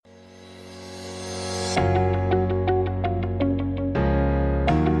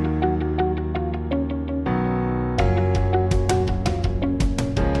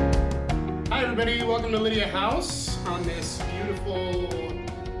welcome to Lydia House on this beautiful,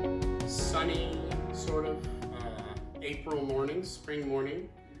 sunny, sort of April morning, spring morning.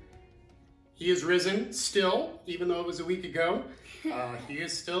 He is risen still, even though it was a week ago. He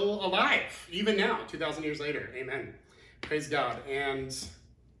is still alive, even now, 2,000 years later. Amen. Praise God. And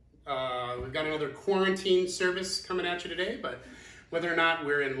we've got another quarantine service coming at you today, but whether or not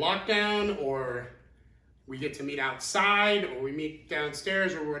we're in lockdown or we get to meet outside or we meet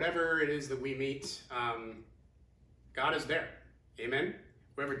downstairs or whatever it is that we meet, God is there. Amen.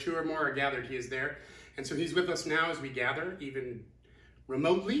 Wherever two or more are gathered, he is there. And so he's with us now as we gather, even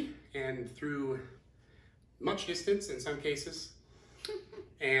remotely and through much distance in some cases.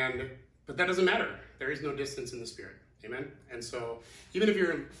 But that doesn't matter. There is no distance in the Spirit. Amen. And so even if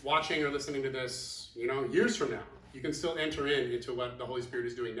you're watching or listening to this, years from now, you can still enter into what the Holy Spirit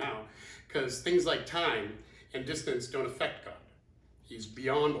is doing now, because things like time and distance don't affect God. He's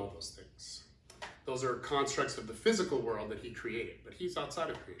beyond all those things. Those are constructs of the physical world that he created, but he's outside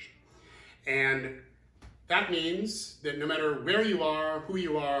of creation. And that means that no matter where you are, who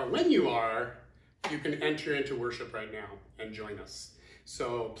you are, when you are, you can enter into worship right now and join us.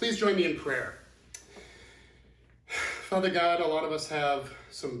 So please join me in prayer. Father God, a lot of us have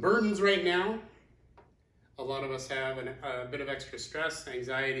some burdens right now. A lot of us have a bit of extra stress,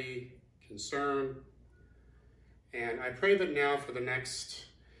 anxiety, concern. And I pray that now for the next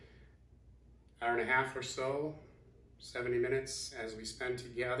hour and a half or so, 70 minutes, as we spend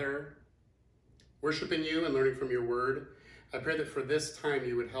together worshiping you and learning from your word, I pray that for this time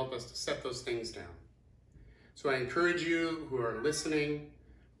you would help us to set those things down. So I encourage you who are listening,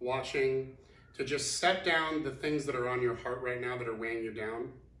 watching, to just set down the things that are on your heart right now that are weighing you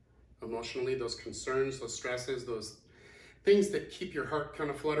down emotionally, those concerns, those stresses, those things that keep your heart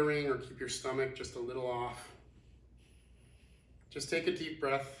kind of fluttering or keep your stomach just a little off. Just take a deep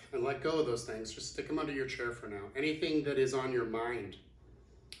breath and let go of those things. Just stick them under your chair for now. Anything that is on your mind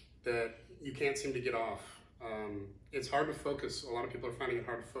that you can't seem to get off. It's hard to focus. A lot of people are finding it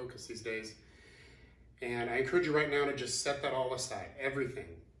hard to focus these days. And I encourage you right now to just set that all aside, everything.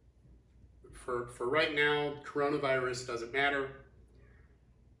 For right now, coronavirus doesn't matter.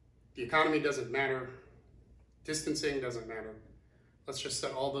 The economy doesn't matter. Distancing doesn't matter. Let's just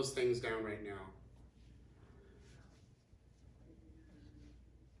set all those things down right now.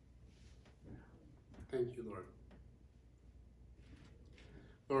 Thank you, Lord.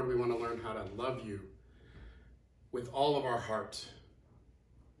 Lord, we want to learn how to love you with all of our heart.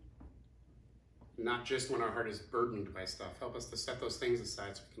 Not just when our heart is burdened by stuff. Help us to set those things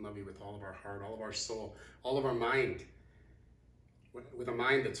aside so we can love you with all of our heart, all of our soul, all of our mind. With a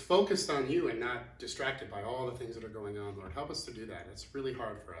mind that's focused on you and not distracted by all the things that are going on, Lord. Help us to do that. It's really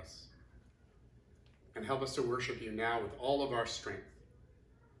hard for us. And help us to worship you now with all of our strength.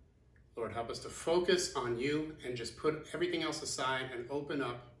 Lord, help us to focus on you and just put everything else aside and open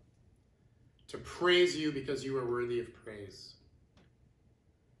up to praise you because you are worthy of praise.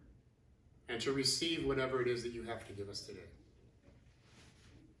 And to receive whatever it is that you have to give us today.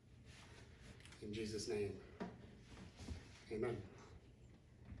 In Jesus' name, amen.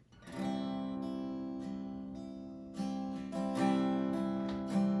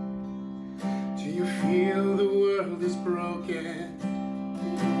 Do you feel the world is broken?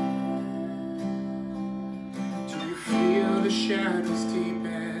 Do you feel the shadows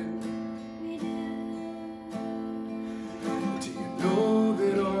deepen? Do you know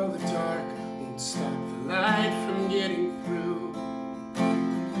that all the dark won't stop the light from getting through?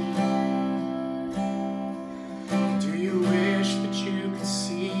 Do you wish that you could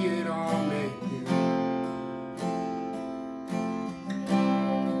see it all made new?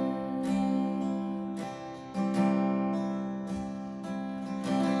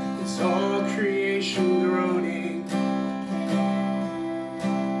 It's all creation groaning.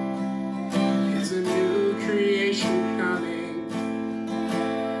 It's a new creation coming.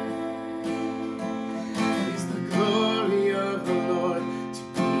 It's the glory of the Lord to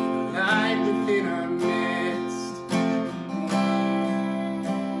be the light within our midst.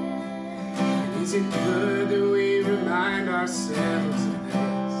 And is it good that we remind ourselves of this?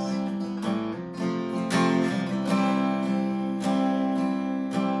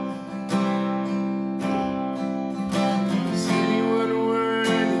 Is anyone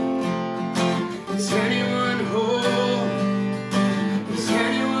worthy? Is anyone whole? Is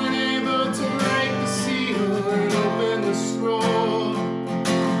anyone able to break the seal and open the scroll?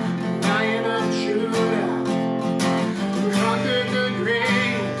 Lion of Judah, who conquered the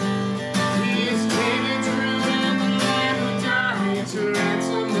grave. He is David's root and the Lamb who died to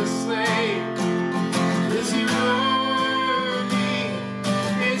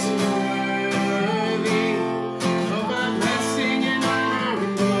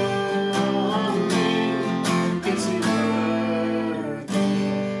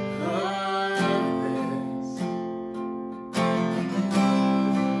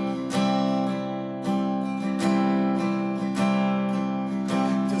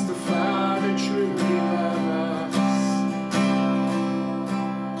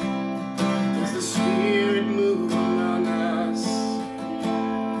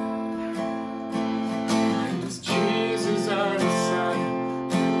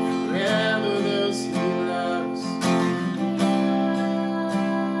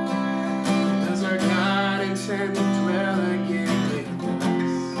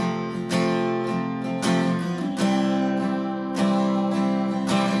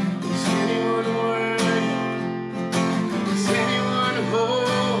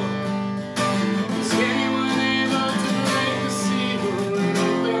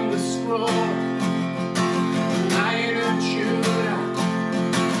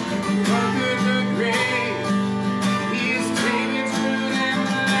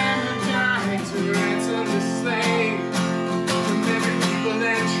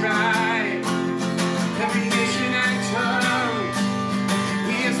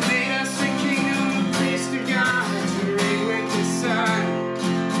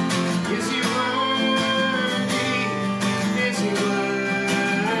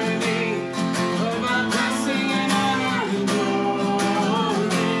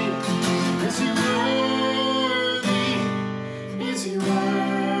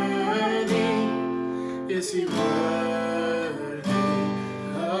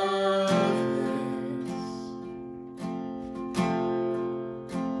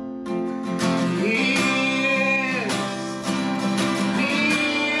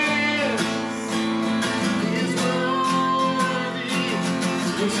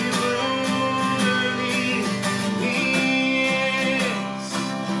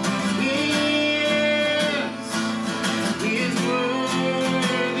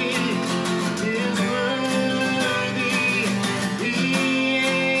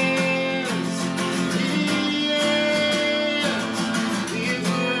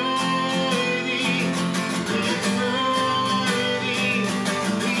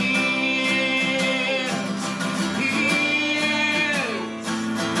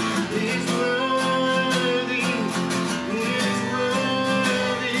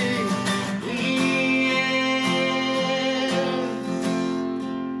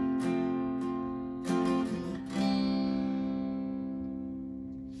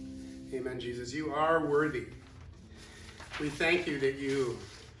Jesus. You are worthy. We thank you that you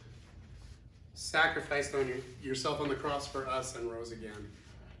sacrificed yourself on the cross for us and rose again.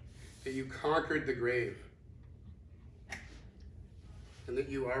 That you conquered the grave. And that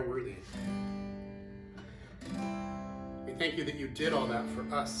you are worthy. We thank you that you did all that for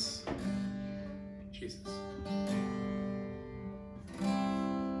us, Jesus.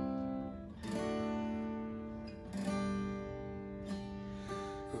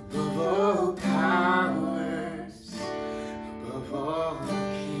 Above all powers, above all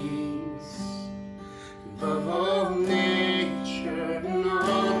kings, above all nature and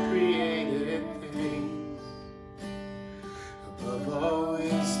all created things, above all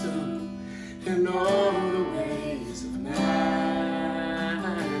wisdom and all the ways of man,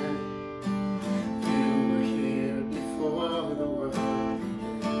 you were here before the world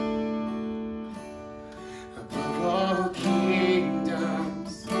began. Above all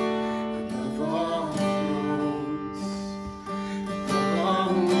kingdoms, above all thrones, above all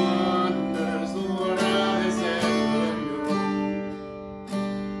wonders the world has ever known,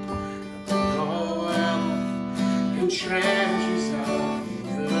 above all wealth and treasures of the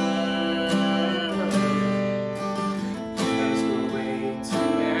earth, there's no way to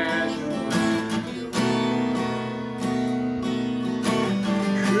measure what you know.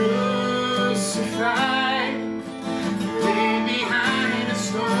 Crucified, lay behind a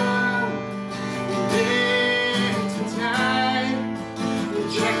stone, lived to die,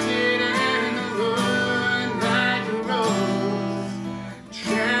 rejected and alone like a rose,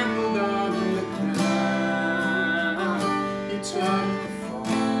 trampled on the ground. You took the fall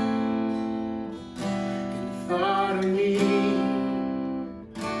and thought of me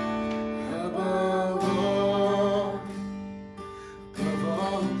above all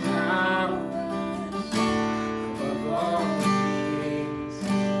powers, above all kings,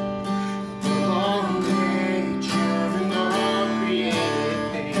 above all nature and all created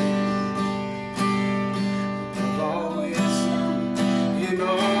things, above all wisdom and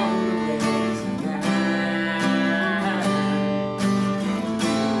all the ways of man,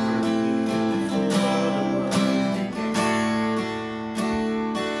 before the world began.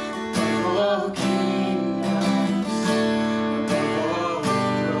 Above all kingdoms, above all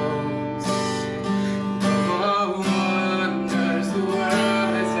thrones, above all wonders the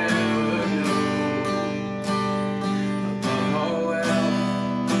world has ever known, above all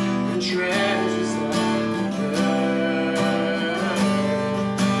wealth and treasures of the earth,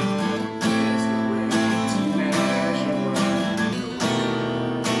 there's no way to measure what you know.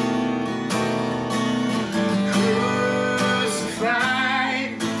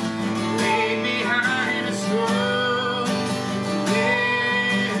 Crucified, laid behind a stone,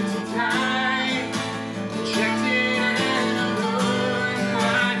 lived to die, rejected and alone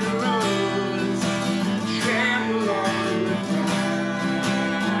like a rose, trampled on the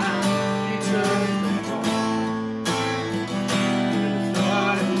ground. You took the fall and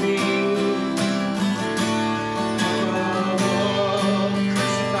thought of me above all.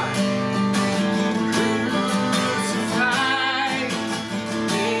 Crucified,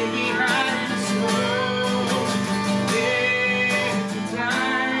 lay behind a stone, lived to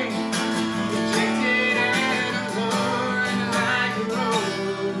die, rejected and alone like a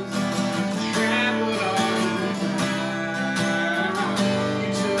rose, trampled on the ground. You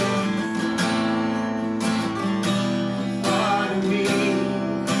took the fall, thought of me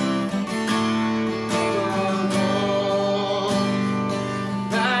above all,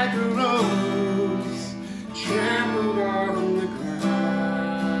 like a rose, trampled on the ground.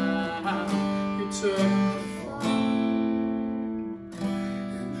 You took the fall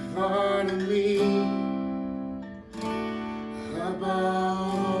and thought of me above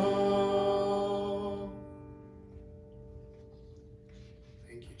all.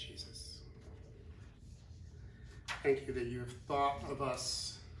 Thank you, Jesus. Thank you that you have thought of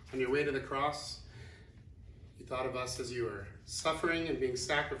us on your way to the cross. You thought of us as you were suffering and being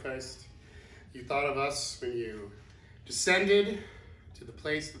sacrificed. You thought of us when you descended to the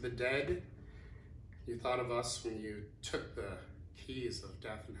place of the dead. You thought of us when you took the keys of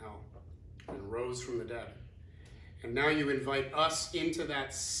death and hell and rose from the dead. And now you invite us into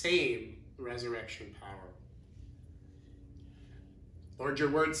that same resurrection power. Lord, your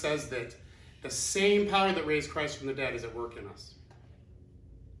word says that the same power that raised Christ from the dead is at work in us.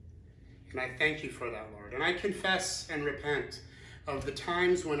 And I thank you for that, Lord. And I confess and repent of the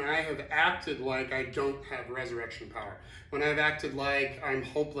times when I have acted like I don't have resurrection power, when I've acted like I'm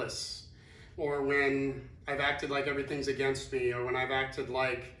hopeless, or when I've acted like everything's against me, or when I've acted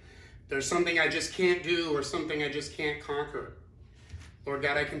like there's something I just can't do or something I just can't conquer. Lord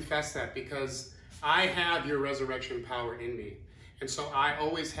God, I confess that because I have your resurrection power in me. And so I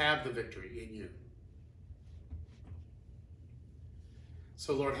always have the victory in you.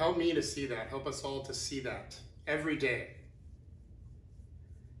 So Lord, help me to see that. Help us all to see that every day.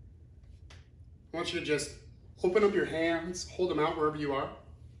 I want you to just open up your hands, hold them out wherever you are.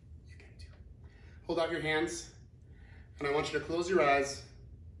 You can do it. Hold out your hands, and I want you to close your eyes.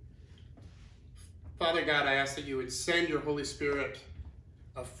 Father God, I ask that you would send your Holy Spirit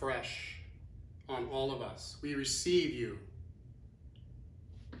afresh on all of us. We receive you,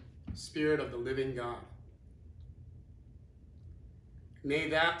 Spirit of the living God. May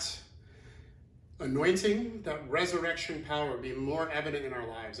that anointing, that resurrection power be more evident in our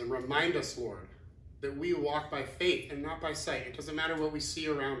lives, and remind us, Lord, that we walk by faith and not by sight. It doesn't matter what we see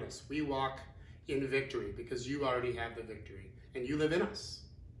around us. We walk in victory because you already have the victory and you live in us.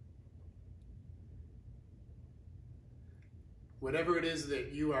 Whatever it is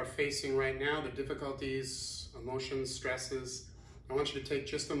that you are facing right now, the difficulties, emotions, stresses, I want you to take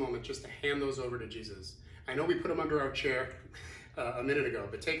just a moment just to hand those over to Jesus. I know we put them under our chair a minute ago,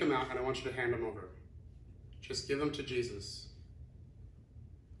 but take them out and I want you to hand them over. Just give them to Jesus.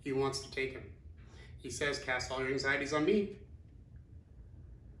 He wants to take them. He says, cast all your anxieties on me.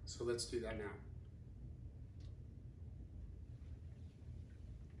 So let's do that now.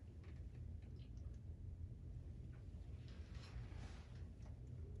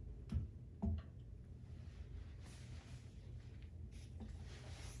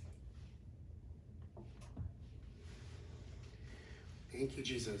 Thank you,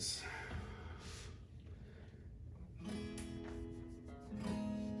 Jesus.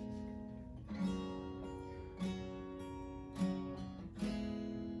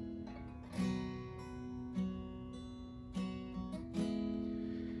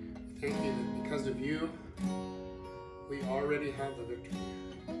 Thank you that because of you, we already have the victory,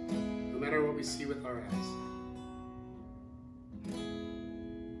 no matter what we see with our eyes.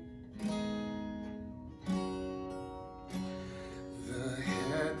 The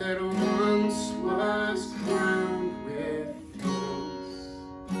head that once was crowned with thorns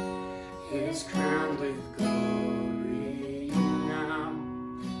is crowned with glory now.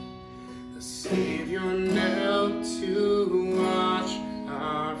 The Savior knelt to wash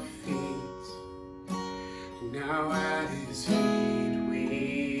our feet. Now at his feet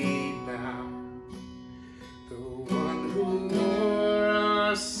we bow. The one who wore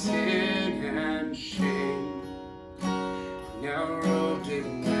our sin and shame, now robed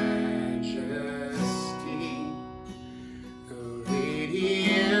in majesty. The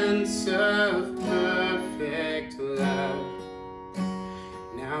radiance of perfect love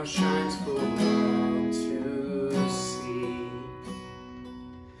now shines for all to see.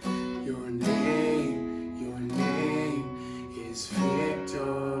 Your name is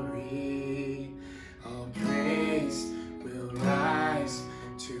victory. All praise will rise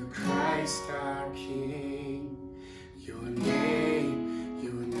to Christ our King. Your name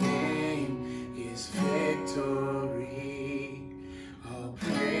is victory. All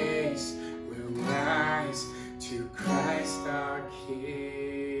praise will rise to Christ our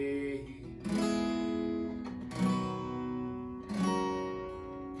King.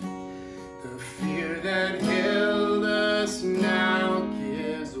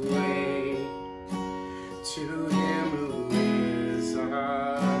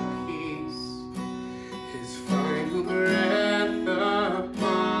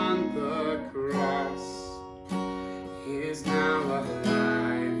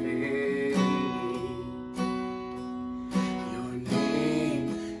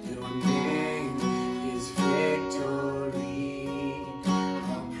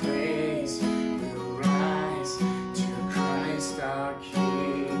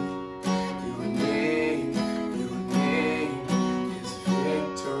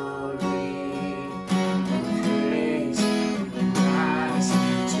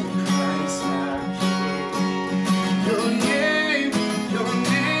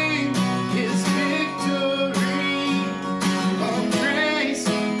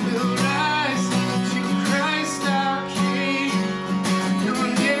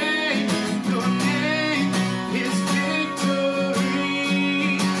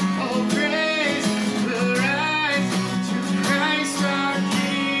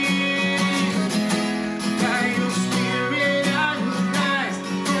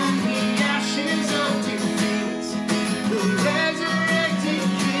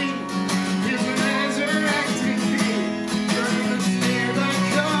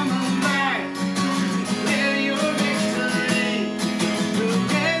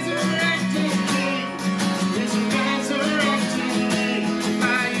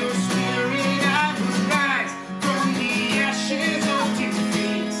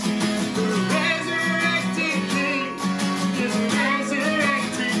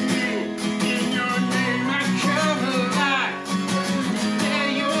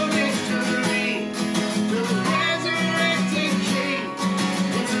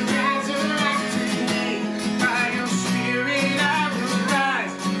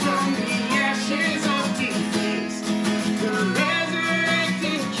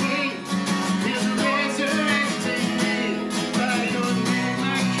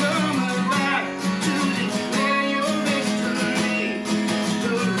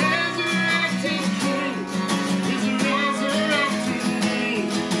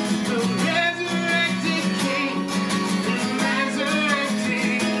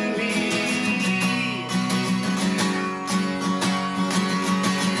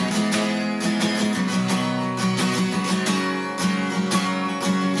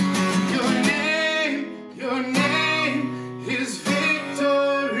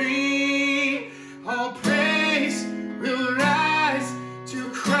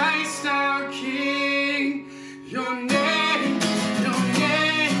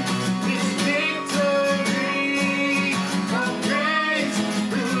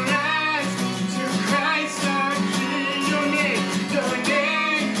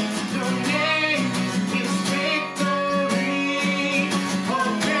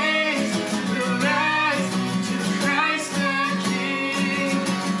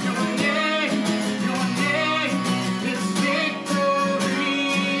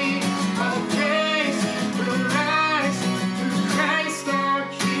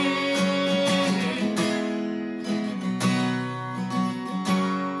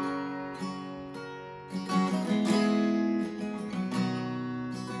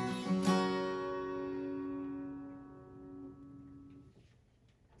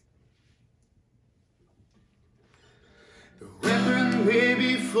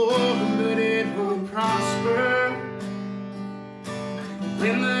 before, but it won't prosper.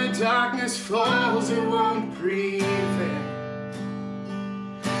 When the darkness falls, it won't prevail.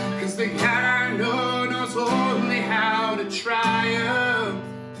 'Cause the God I know knows only how to triumph.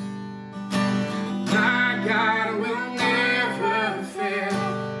 My God will never fail.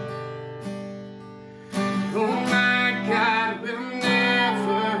 Oh, my God will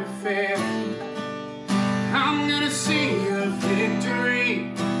never fail. I'm gonna see a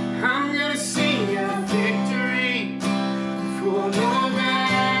victory. I'm gonna see a victory. For no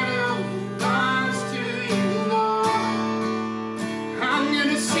battle belongs to you, Lord. I'm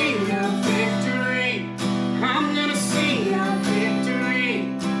gonna see a victory. I'm gonna see a victory.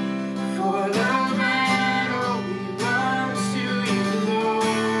 For no battle belongs to you, Lord.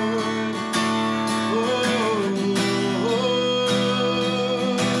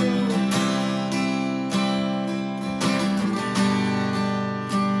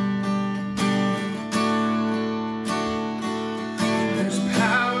 There's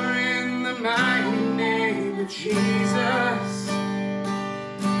power in the mighty name of Jesus.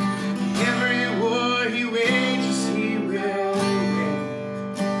 Every war he wages, he will win.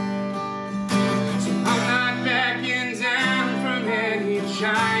 So I'm not backing down from any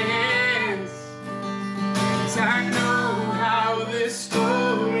giants. 'Cause I know how this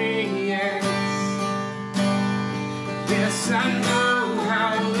story ends. Yes, I know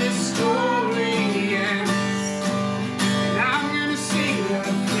how this story ends. And I'm gonna see a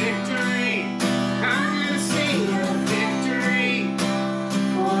victory. I'm gonna see a victory.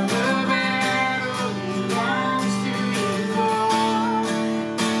 For the battle belongs to you, Lord.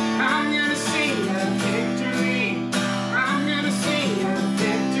 I'm gonna see a victory. I'm gonna see a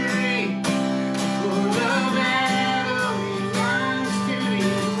victory. For the battle belongs to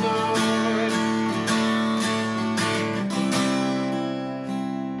you, Lord.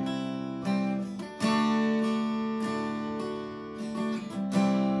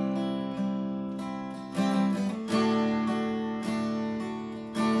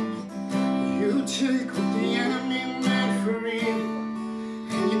 You take what the enemy meant for evil,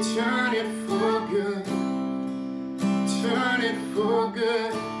 and you turn it for good. Turn it for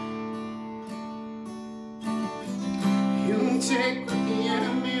good. You take what the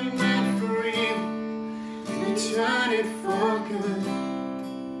enemy meant for evil, and you turn it for good.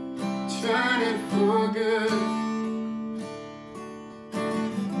 Turn it for good.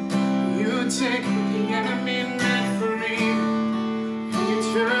 You take what the enemy meant for evil, and you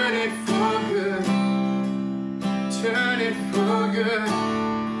turn it for good. Turn it for good.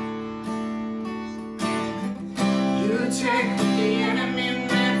 You take what the enemy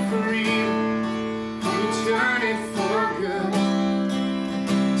meant for evil, and you turn it for good.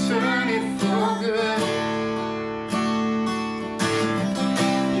 Turn it for good.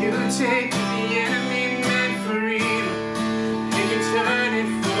 You take what the enemy meant for evil, and you turn it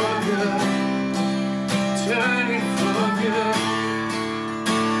for good. Turn it for good.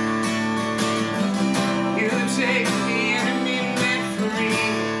 You take what the enemy meant for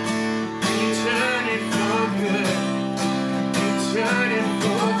evil, and you turn it for good. You turn it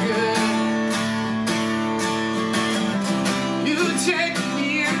for good. You take what the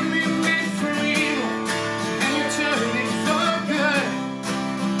enemy meant for evil, and you turn it for good.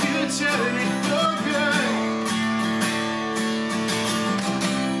 You turn it for good.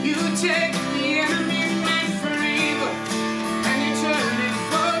 You take what the enemy meant for evil, and you turn it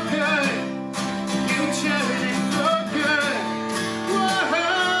for good. You turn it for good.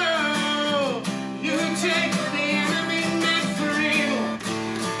 Whoa. You take what the enemy meant for evil,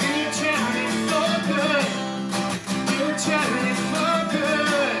 and you turn it for good. You turn it for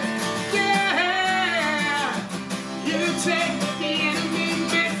good. Yeah. You take what the enemy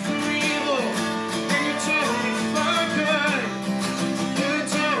meant for evil, and you turn it for good. You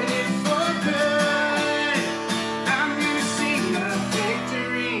turn it for good. I'm gonna see a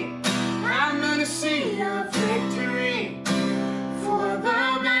victory. I'm gonna see a victory. For the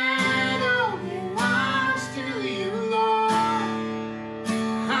battle belongs to you, Lord.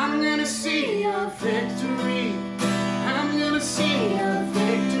 I'm gonna see a victory. I'm gonna see a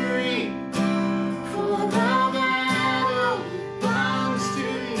victory. For the battle belongs to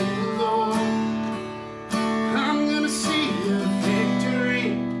you, Lord. I'm gonna see a victory.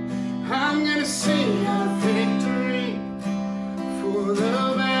 I'm gonna see a victory. For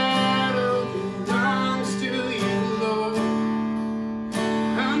the battle belongs to you, Lord.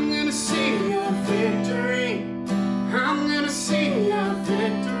 I'm gonna see a victory. I'm gonna see a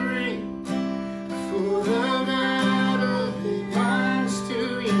victory. For the battle belongs to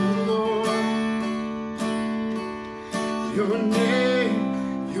you, Lord. Your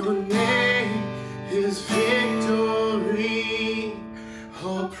name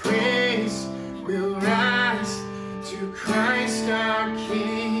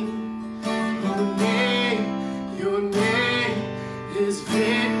is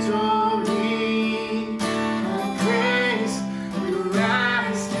victory. All praise will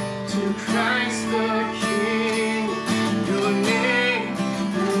rise to Christ the King. Your name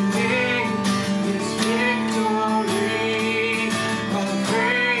is victory. All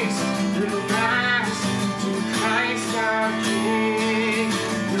praise will rise to Christ our King.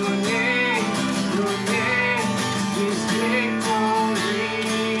 Your name is victory.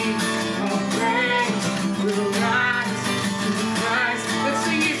 All praise will rise to Christ. Let's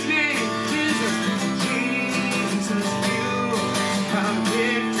sing his name, Jesus. Jesus, you have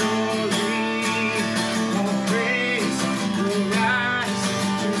victory. All praise will rise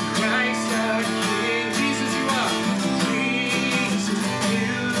to Christ our King. Jesus, you are. Jesus,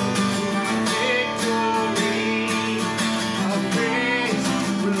 you have victory. All praise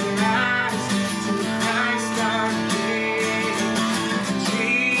will rise to Christ our King.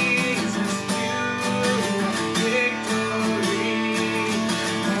 Jesus, you have victory.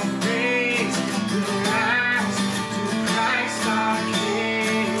 All praise will rise to Christ our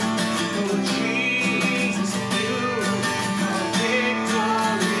King. Oh, Jesus, you have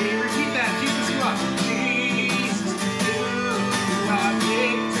victory. Repeat that. Jesus, you are. Jesus, you have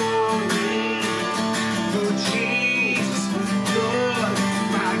victory. Oh, Jesus, you're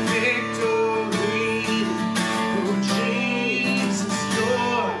my victory. Oh, Jesus,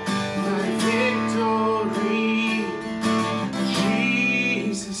 you're my victory.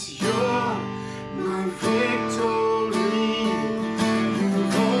 Jesus, you're my victory.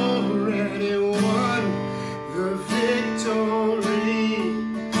 You've already won the victory.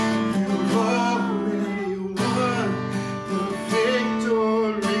 You've already won the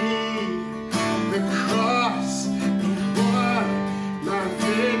victory. The cross, it won my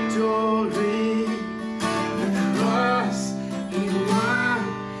victory. The cross, it won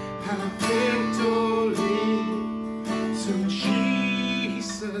my victory. So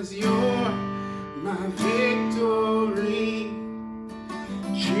Jesus, you're my victory.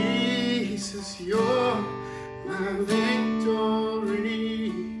 Jesus, you're my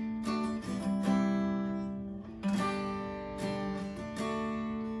victory.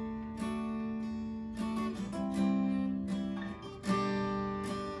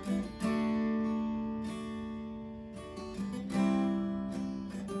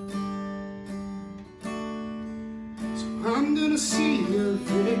 So I'm gonna see your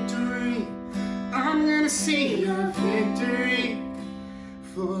victory. I'm gonna see your victory.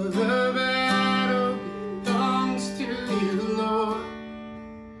 For the battle belongs to you, Lord.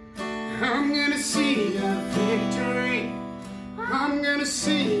 I'm gonna see your victory. I'm gonna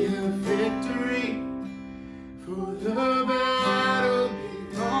see your victory. For the battle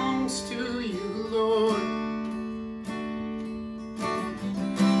belongs to you, Lord.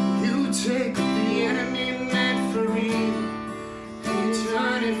 You take what the enemy meant for evil and you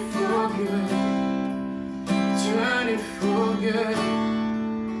turn it for good. Turn it for good.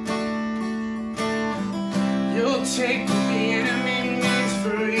 You'll take what the enemy means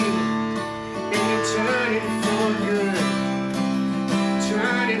for evil and you turn it for good.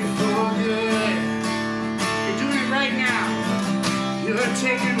 Turn it for good. You're doing it right now. You're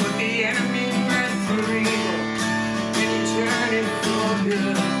taking what the enemy meant for evil and you turn it for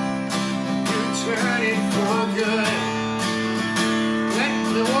good. You turn it for good. Let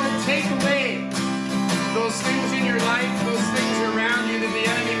the Lord take away those things in your life, those things around you that the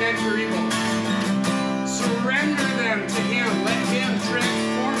enemy meant for evil. Surrender them to him. Let him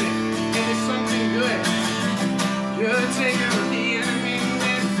transform it into something good. You're taking what the enemy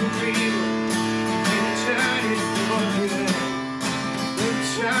meant for evil and turn it for good. You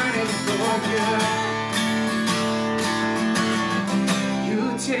turn it for good. You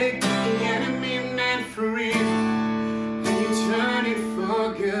take what the enemy meant for evil and you turn it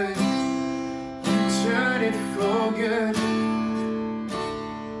for good. Turn it for good.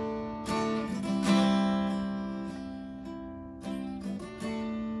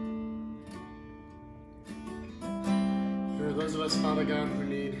 There are those of us, Father God, who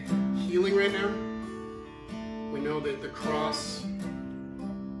need healing right now. We know that the cross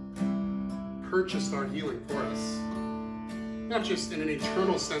purchased our healing for us. Not just in an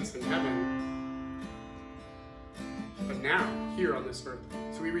eternal sense in heaven, but now, here on this earth.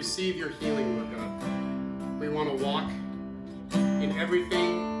 So we receive your healing, Lord God. We want to walk in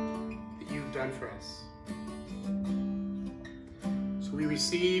everything that you've done for us. So we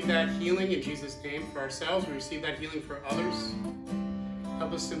receive that healing in Jesus' name for ourselves. We receive that healing for others.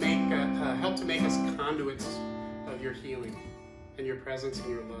 Help us to make us conduits of your healing and your presence and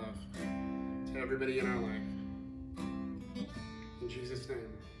your love to everybody in our life. In Jesus' name,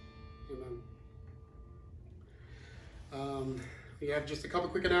 amen. We have just a couple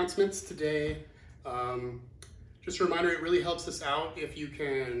quick announcements today. Just a reminder, it really helps us out if you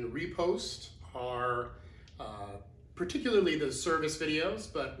can repost our, particularly the service videos,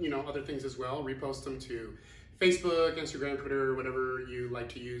 but other things as well. Repost them to Facebook, Instagram, Twitter, whatever you like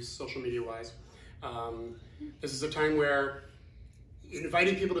to use social media wise. This is a time where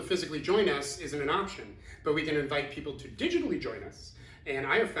inviting people to physically join us isn't an option, but we can invite people to digitally join us. And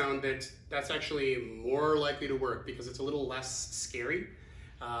I have found that that's actually more likely to work because it's a little less scary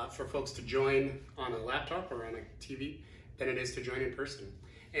for folks to join on a laptop or on a TV than it is to join in person.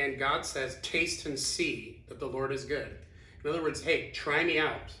 And God says, taste and see that the Lord is good. In other words, hey, try me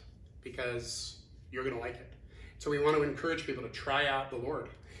out because you're going to like it. So we want to encourage people to try out the Lord,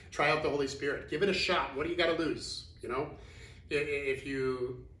 try out the Holy Spirit, give it a shot. What do you got to lose? If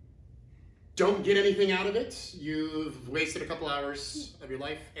you don't get anything out of it, you've wasted a couple hours of your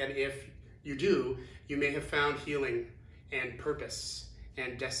life. And if you do, you may have found healing and purpose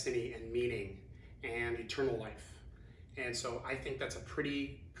and destiny and meaning and eternal life. And so I think that's a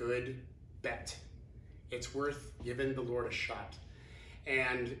pretty good bet. It's worth giving the Lord a shot.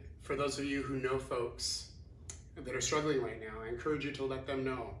 And for those of you who know folks that are struggling right now, I encourage you to let them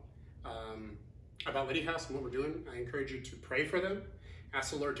know about Liddy House and what we're doing. I encourage you to pray for them.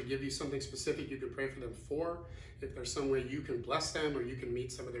 Ask the Lord to give you something specific you can pray for them for. If there's some way you can bless them or you can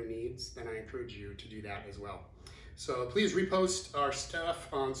meet some of their needs, then I encourage you to do that as well. So please repost our stuff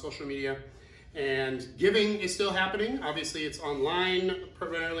on social media. And giving is still happening. Obviously, it's online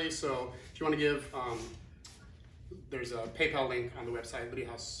primarily. So if you want to give, there's a PayPal link on the website,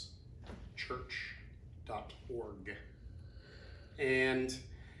 liddyhousechurch.org. And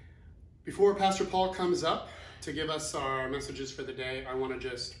before Pastor Paul comes up to give us our messages for the day, I want to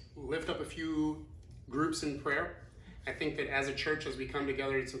just lift up a few groups in prayer. I think that as a church, as we come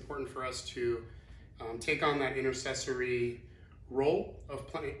together, it's important for us to take on that intercessory role of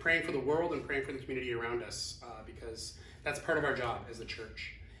praying for the world and praying for the community around us, because that's part of our job as a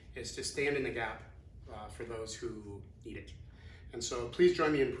church, is to stand in the gap for those who need it. And so please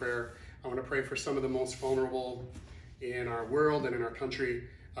join me in prayer. I want to pray for some of the most vulnerable in our world and in our country.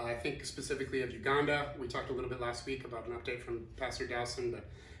 I think specifically of Uganda. We talked a little bit last week about an update from Pastor Dowson, but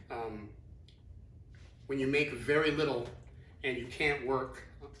when you make very little and you can't work,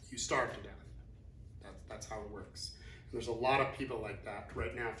 you starve to death. That's how it works. And there's a lot of people like that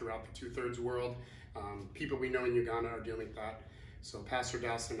right now throughout the two-thirds world. People we know in Uganda are dealing with that. So Pastor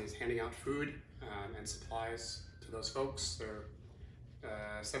Dowson is handing out food and supplies to those folks. They're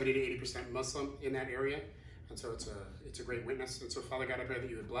 70 to 80% Muslim in that area. And so it's a great witness. And so Father God, I pray that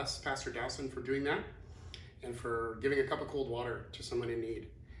you would bless Pastor Dowson for doing that and for giving a cup of cold water to someone in need.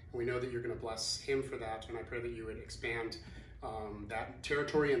 And we know that you're going to bless him for that. And I pray that you would expand that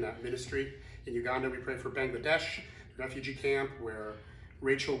territory and that ministry. In Uganda, we pray for Bangladesh, the refugee camp where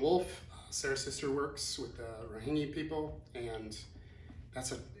Rachel Wolf, Sarah's sister, works with the Rohingya people. And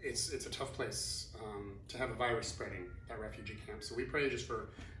it's a tough place to have a virus spreading, that refugee camp. So we pray just for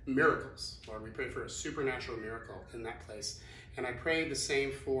miracles, Lord. We pray for a supernatural miracle in that place. And I pray the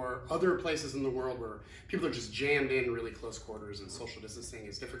same for other places in the world where people are just jammed in really close quarters and social distancing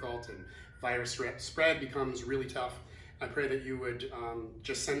is difficult and virus spread becomes really tough. I pray that you would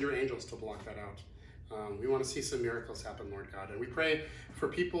just send your angels to block that out. We want to see some miracles happen, Lord God. And we pray for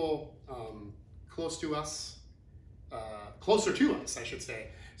people closer to us, I should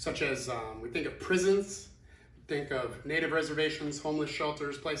say, such as we think of prisons, think of native reservations, homeless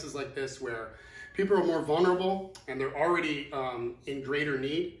shelters, places like this where people are more vulnerable and they're already in greater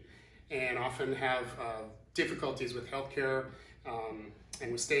need and often have difficulties with healthcare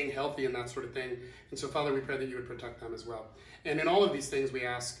and with staying healthy and that sort of thing. And so, Father, we pray that you would protect them as well. And in all of these things, we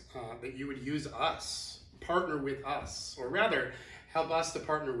ask that you would use us, partner with us, or rather, help us to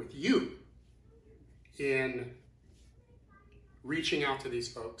partner with you in reaching out to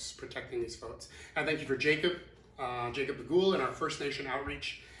these folks, protecting these folks. I thank you for Jacob Bagul and our First Nation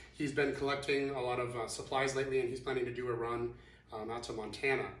outreach. He's been collecting a lot of supplies lately, and he's planning to do a run out to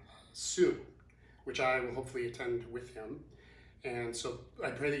Montana soon, which I will hopefully attend with him. And so I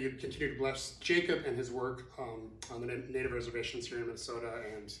pray that you continue to bless Jacob and his work on the native reservations here in Minnesota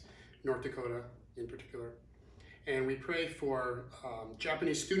and North Dakota in particular. And we pray for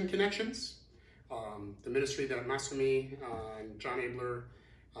Japanese Student Connections, the ministry that Masumi and John Abler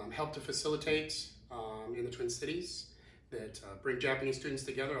helped to facilitate in the Twin Cities that bring Japanese students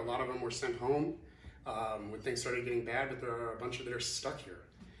together. A lot of them were sent home when things started getting bad, but there are a bunch of that are stuck here.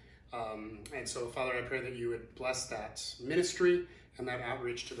 And so, Father, I pray that you would bless that ministry and that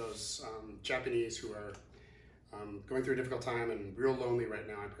outreach to those Japanese who are going through a difficult time and real lonely right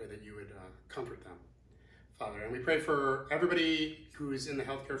now. I pray that you would comfort them. Father. And we pray for everybody who's in the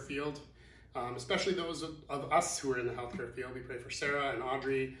healthcare field, especially those of us who are in the healthcare field. We pray for Sarah and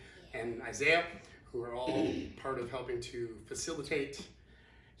Audrey and Isaiah, who are all part of helping to facilitate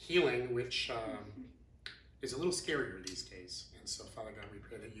healing, which is a little scarier these days. And so, Father God, we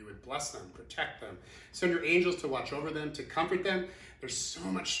pray that you would bless them, protect them, send your angels to watch over them, to comfort them. There's so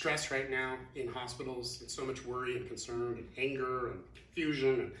much stress right now in hospitals, and so much worry and concern and anger and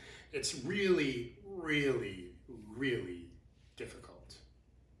confusion. And it's really, really, really difficult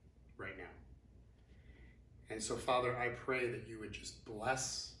right now. And so, Father, I pray that you would just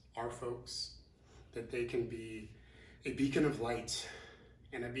bless our folks, that they can be a beacon of light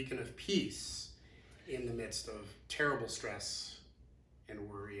and a beacon of peace in the midst of terrible stress and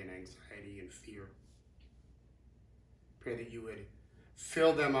worry and anxiety and fear. Pray that you would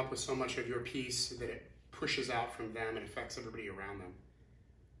fill them up with so much of your peace that it pushes out from them and affects everybody around them.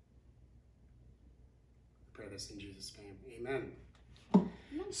 I pray this in Jesus' name. Amen.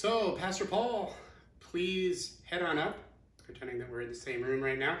 So, Pastor Paul, please head on up, pretending that we're in the same room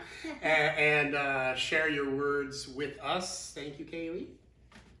right now, and share your words with us. Thank you, Kaylee.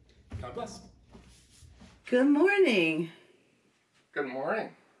 God bless. Good morning. Good morning.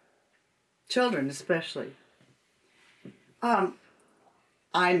 Children especially.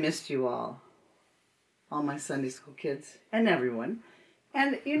 I missed you all my Sunday school kids and everyone.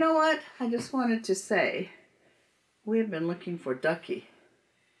 And you know what? I just wanted to say, we've been looking for Ducky.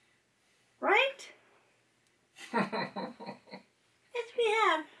 Right? Yes, we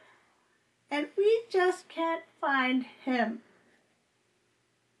have. And we just can't find him.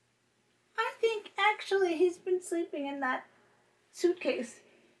 I think actually he's been sleeping in that suitcase.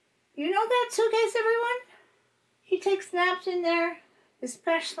 You know that suitcase, everyone? He takes naps in there,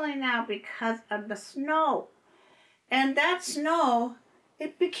 especially now because of the snow. And that snow,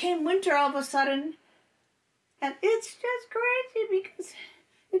 it became winter all of a sudden. And it's just crazy because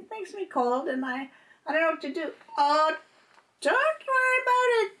it makes me cold and I don't know what to do. Oh, don't worry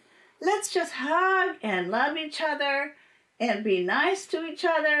about it. Let's just hug and love each other and be nice to each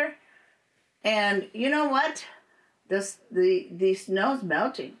other. And you know what? The snow's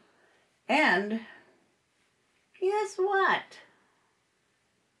melting. And guess what?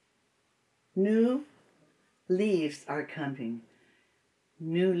 New leaves are coming.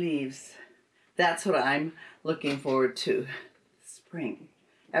 New leaves. That's what I'm looking forward to. Spring.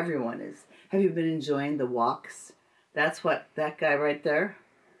 Everyone is. Have you been enjoying the walks? That's what that guy right there,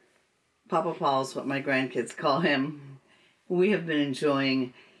 Papa Paul's what my grandkids call him. We have been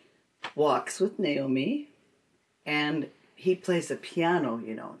enjoying walks with Naomi, and he plays a piano,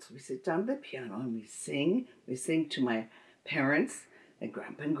 you know. So we sit down at the piano and we sing. We sing to my parents, and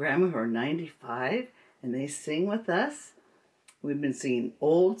Grandpa and Grandma, who are 95, and they sing with us. We've been singing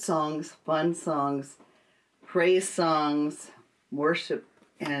old songs, fun songs, praise songs, worship,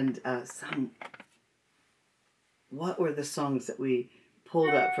 and some. What were the songs that we pulled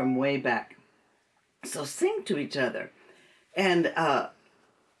up from way back? So sing to each other. And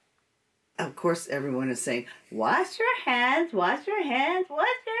of course, everyone is saying, wash your hands, wash your hands, wash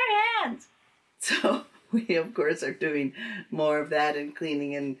your hands. So we, of course, are doing more of that and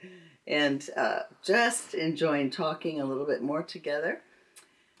cleaning and just enjoying talking a little bit more together.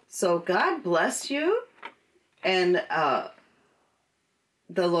 So God bless you. And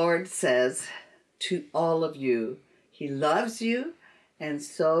the Lord says to all of you, he loves you, and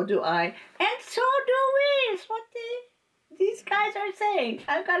so do I, and so do we, is what these guys are saying.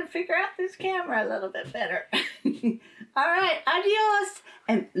 I've got to figure out this camera a little bit better. All right, adios.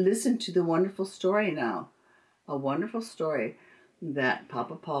 And listen to the wonderful story now. A wonderful story that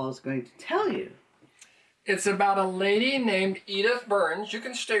Papa Paul is going to tell you. It's about a lady named Edith Burns. You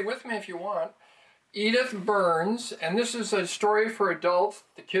can stay with me if you want. Edith Burns, and this is a story for adults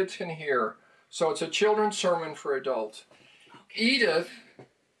the kids can hear. So it's a children's sermon for adults. Okay. Edith,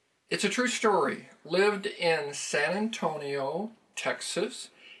 it's a true story, lived in San Antonio, Texas,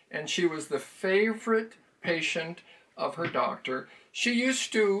 and she was the favorite patient of her doctor. She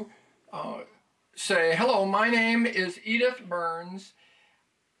used to say, hello, my name is Edith Burns.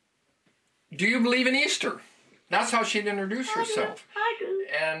 Do you believe in Easter? That's how she'd introduce herself. I do.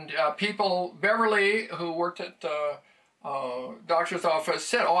 And people, Beverly, who worked at the doctor's office,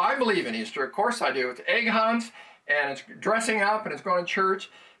 said, oh, I believe in Easter. Of course I do. It's egg hunts, and it's dressing up, and it's going to church.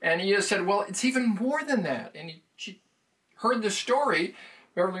 And Edith said, well, it's even more than that. And she heard the story,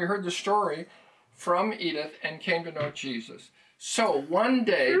 Beverly heard the story from Edith and came to know Jesus. So one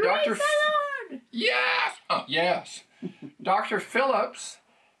day, Praise Yes! Oh, yes. Dr. Phillips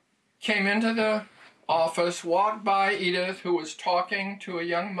came into the office, walked by Edith, who was talking to a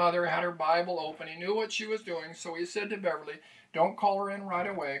young mother, had her Bible open. He knew what she was doing, so he said to Beverly, don't call her in right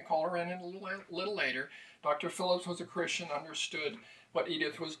away. Call her in a little later. Dr. Phillips was a Christian, understood what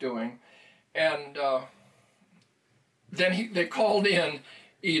Edith was doing. And then they called in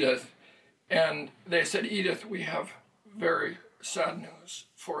Edith, and they said, Edith, we have very sad news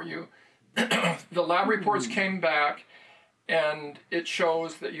for you. The lab reports came back, and it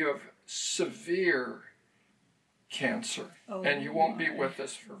shows that you have severe cancer, and you won't be with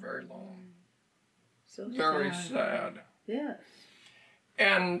us for very long. So Very sad. Yes.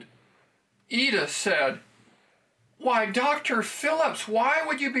 And Edith said, why, Dr. Phillips, why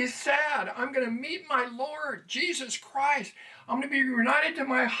would you be sad? I'm going to meet my Lord, Jesus Christ. I'm going to be united to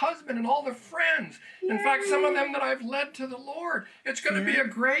my husband and all the friends. In fact, some of them that I've led to the Lord. It's going to be a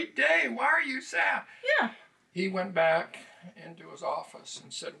great day. Why are you sad? Yeah. He went back into his office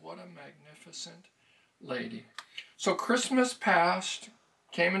and said, what a magnificent lady. So Christmas passed,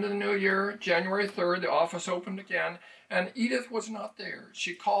 came into the new year, January 3rd, the office opened again, and Edith was not there.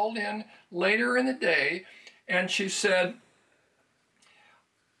 She called in later in the day, and she said,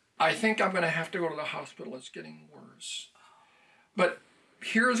 I think I'm going to have to go to the hospital. It's getting worse. But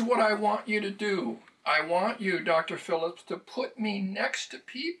here's what I want you to do. I want you, Dr. Phillips, to put me next to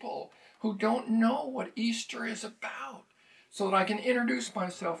people who don't know what Easter is about, so that I can introduce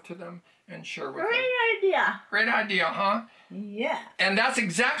myself to them and share with them. Great idea. Great idea, huh? Yeah. And that's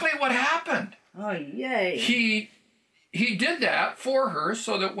exactly what happened. Oh, yay. He did that for her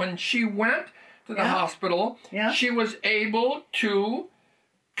so that when she went to the hospital, she was able to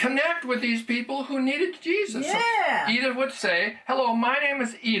connect with these people who needed Jesus. Yeah. So Edith would say, hello, my name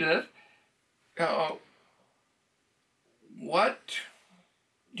is Edith. What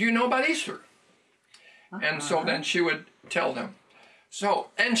do you know about Easter? And so then she would tell them. So,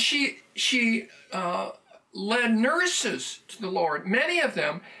 and she led nurses to the Lord, many of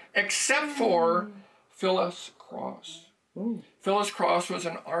them, except for Phyllis Cross. Ooh. Phyllis Cross was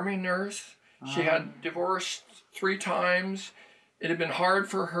an Army nurse. She had divorced 3 times. It had been hard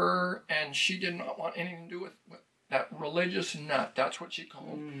for her, and she did not want anything to do with that religious nut. That's what she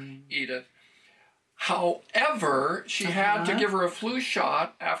called Edith. However, she had to give her a flu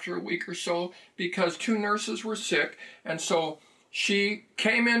shot after a week or so because 2 nurses were sick, and so she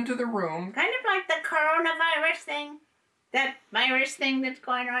came into the room. Kind of like the coronavirus thing. That virus thing that's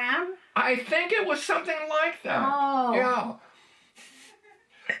going around. I think it was something like that. Oh.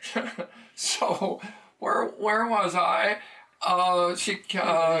 Yeah. So, where was I? So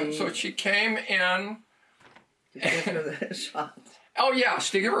she came in. To give her the shot. Oh, yes,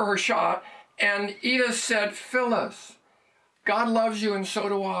 to give her her shot. And Edith said, Phyllis, God loves you and so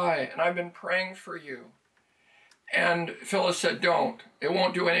do I, and I've been praying for you. And Phyllis said, don't. It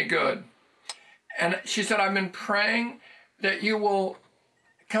won't do any good. And she said, I've been praying that you will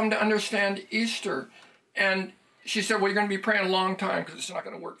come to understand Easter. And she said, well, you're going to be praying a long time because it's not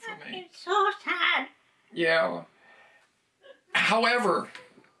going to work for me. It's so sad. Yeah. However,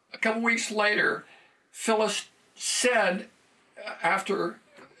 a couple weeks later, Phyllis said, after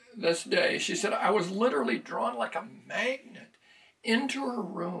this day, she said, I was literally drawn like a magnet into her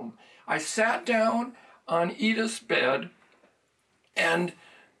room. I sat down on Edith's bed, and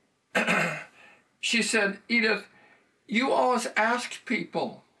she said, Edith, you always ask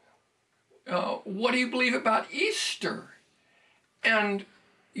people, what do you believe about Easter? And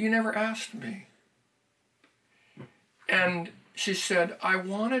you never asked me. And she said, I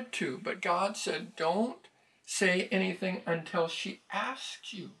wanted to, but God said, don't say anything until she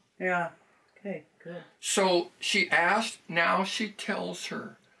asks you. Yeah. Okay, good. So she asked, now she tells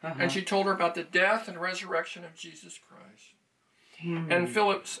her. And she told her about the death and resurrection of Jesus Christ. And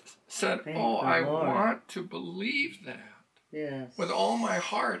Phillips said, I want to believe that. Yes. With all my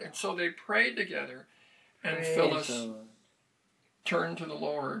heart. And so they prayed together. And Phyllis turned to the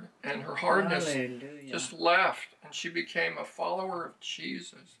Lord. And her hardness just left. And she became a follower of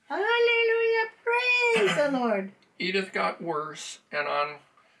Jesus. Hallelujah. Praise the Lord. Edith got worse. And on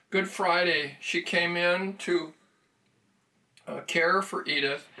Good Friday, she came in to care for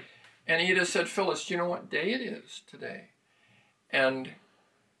Edith. And Edith said, Phyllis, do you know what day it is today? And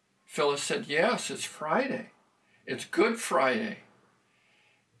Phyllis said, yes, it's Friday. It's Good Friday.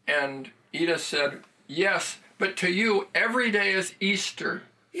 And Edith said, yes, but to you, every day is Easter,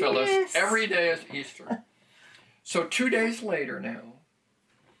 Phyllis. Yes. Every day is Easter. So 2 days later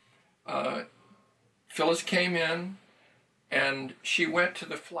now, Phyllis came in and she went to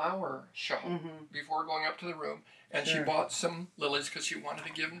the flower shop before going up to the room. And she bought some lilies because she wanted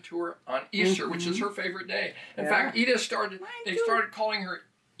to give them to her on Easter, which is her favorite day. In fact, they started calling her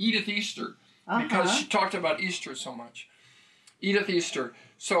Edith Easter because she talked about Easter so much. Edith Easter.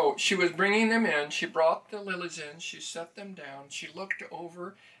 So she was bringing them in. She brought the lilies in. She set them down. She looked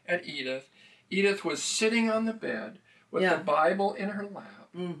over at Edith. Edith was sitting on the bed with the Bible in her lap.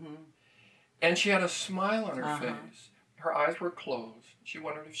 Mm-hmm. And she had a smile on her face. Her eyes were closed. She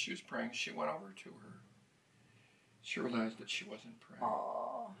wondered if she was praying. She went over to her. She realized that she wasn't praying.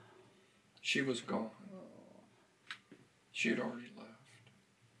 Oh. She was gone. She had already left.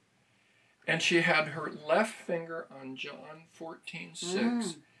 And she had her left finger on John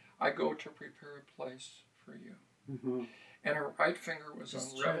 14:6. I go to prepare a place for you. Mm-hmm. And her right finger was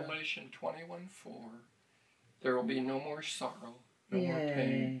That's on true. Revelation 21:4. There will be no more sorrow, no more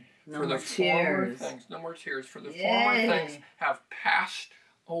pain. No For more the former tears. things, no more tears. For the Yay. former things have passed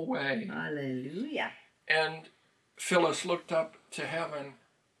away. Hallelujah. And Phyllis looked up to heaven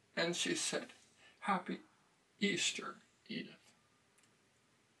and she said, Happy Easter, Edith.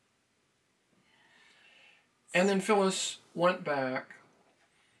 And then Phyllis went back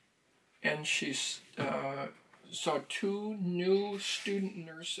and she saw two new student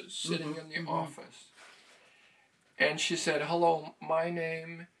nurses sitting in the office. And she said, Hello, my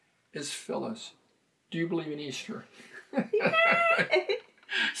name is Phyllis. Do you believe in Easter?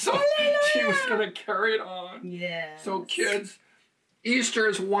 So she was going to carry it on. Yeah. So kids, Easter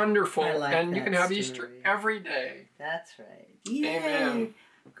is wonderful. I like and you that can have story. Easter every day. That's right. Yay. Amen.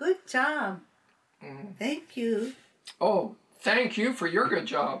 Good job. Mhm. Thank you. Oh, thank you for your good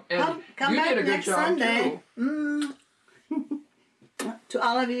job. And Come you back did a good next job Sunday. too. To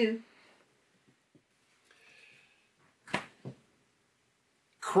all of you.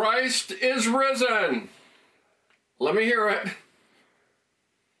 Christ is risen. Let me hear it.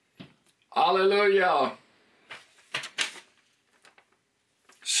 Hallelujah.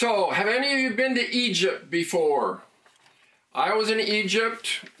 So, have any of you been to Egypt before? I was in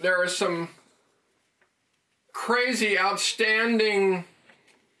Egypt. There are some crazy, outstanding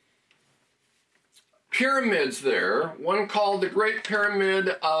pyramids there. One called the Great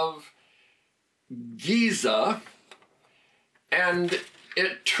Pyramid of Giza. And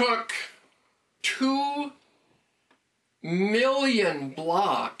it took 2 million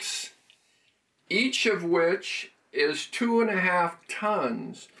blocks, each of which is 2.5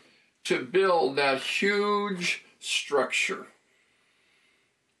 tons, to build that huge structure.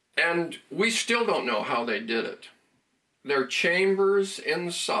 And we still don't know how they did it. There are chambers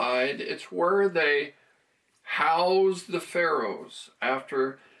inside. It's where they housed the pharaohs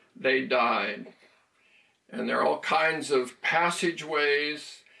after they died. And there are all kinds of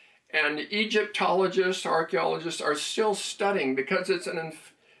passageways. And Egyptologists, archaeologists are still studying because it's an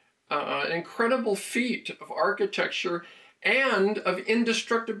incredible feat of architecture and of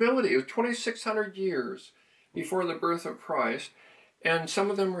indestructibility. It was 2,600 years before the birth of Christ. And some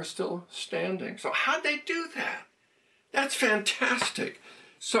of them are still standing. So how'd they do that? That's fantastic.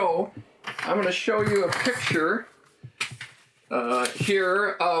 So I'm going to show you a picture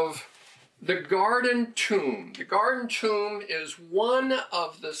here of the Garden Tomb. The Garden Tomb is one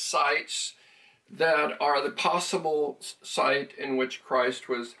of the sites that are the possible site in which Christ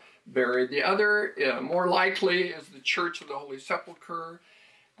was buried. The other, more likely, is the Church of the Holy Sepulchre.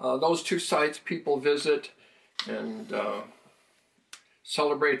 Those two sites people visit and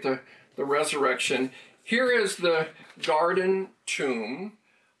celebrate the resurrection. Here is the Garden Tomb.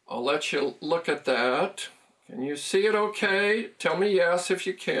 I'll let you look at that. Can you see it okay? Tell me yes if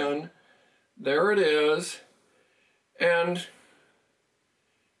you can. There it is. And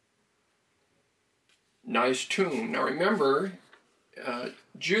nice tomb. Now remember,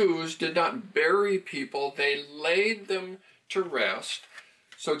 Jews did not bury people, they laid them to rest.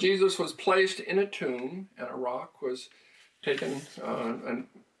 So Jesus was placed in a tomb and a rock was taken and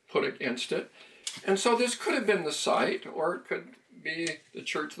put against it. And so this could have been the site, or it could be the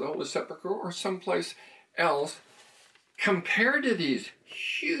Church of the Holy Sepulchre or someplace else. Compared to these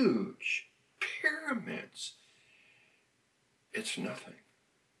huge pyramids, it's nothing.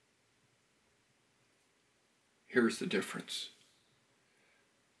 Here's the difference.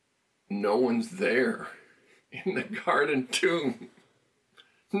 No one's there in the Garden Tomb.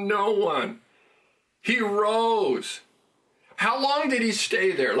 No one. He rose. How long did he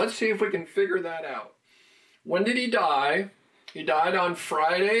stay there? Let's see if we can figure that out. When did he die? He died on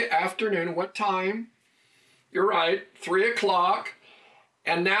Friday afternoon. What time? You're right, 3 o'clock.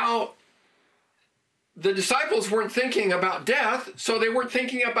 And now the disciples weren't thinking about death, so they weren't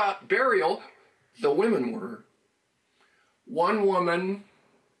thinking about burial. The women were. One woman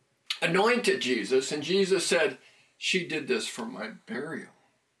anointed Jesus, and Jesus said, she did this for my burial.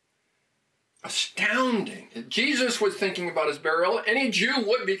 Astounding. If Jesus was thinking about his burial, any Jew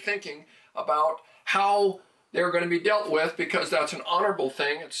would be thinking about how they were going to be dealt with, because that's an honorable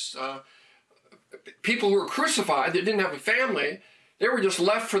thing. It's people who were crucified that didn't have a family, they were just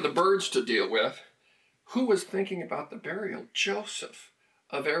left for the birds to deal with. Who was thinking about the burial? Joseph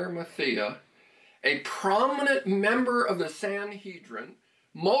of Arimathea, a prominent member of the Sanhedrin.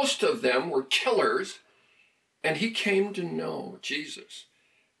 Most of them were killers, and he came to know Jesus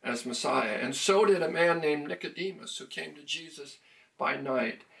as Messiah. And so did a man named Nicodemus, who came to Jesus by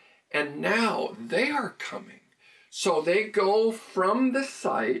night. And now they are coming. So they go from the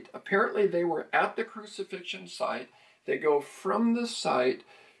site. Apparently they were at the crucifixion site. They go from the site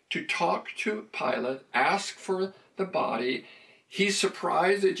to talk to Pilate, ask for the body. He's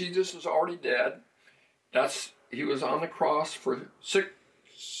surprised that Jesus is already dead. He was on the cross for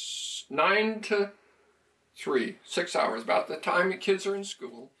 9 to 3, 6 hours, about the time the kids are in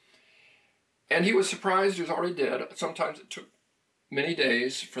school. And he was surprised he was already dead. Sometimes it took many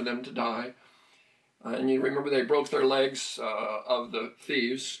days for them to die. And you remember they broke their legs of the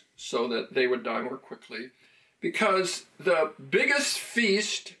thieves so that they would die more quickly. Because the biggest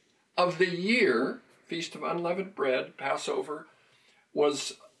feast of the year, Feast of Unleavened Bread, Passover,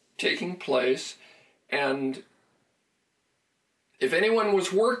 was taking place. And if anyone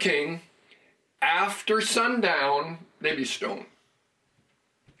was working after sundown, they'd be stoned.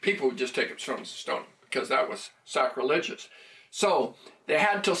 People would just take up stones to stone them, because that was sacrilegious. So they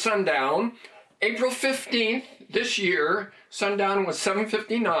had till sundown. April 15th this year, sundown was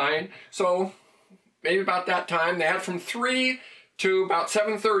 7:59. So maybe about that time, they had from 3 to about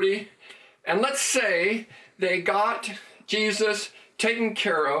 7:30. And let's say they got Jesus taken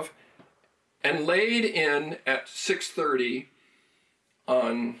care of and laid in at 6:30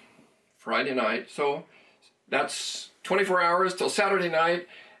 on Friday night. So that's 24 hours till Saturday night.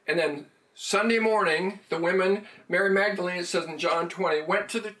 And then Sunday morning, the women, Mary Magdalene, it says in John 20, went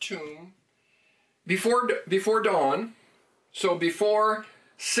to the tomb before dawn. So before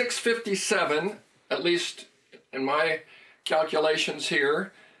 6:57, at least in my calculations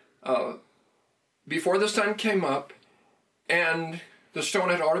here, before the sun came up, and the stone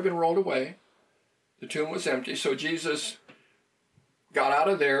had already been rolled away. The tomb was empty. So Jesus got out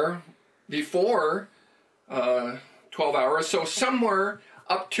of there before 12 hours. So somewhere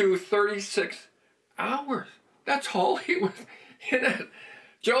up to 36 hours. That's all he was in it.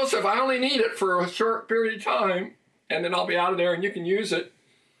 Joseph, I only need it for a short period of time, and then I'll be out of there and you can use it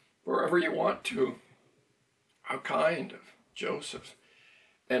wherever you want to. How kind of Joseph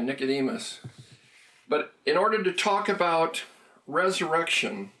and Nicodemus. But in order to talk about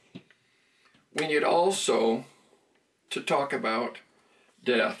resurrection, we need also to talk about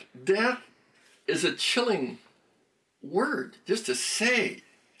death. Death is a chilling word, just to say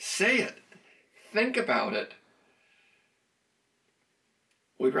it, think about it.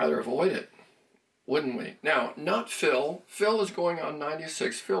 We'd rather avoid it, wouldn't we? Now, not Phil. Phil is going on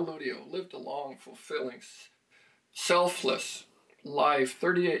 96. Phil Ludio lived a long, fulfilling, selfless life,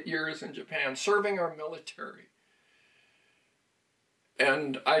 38 years in Japan, serving our military.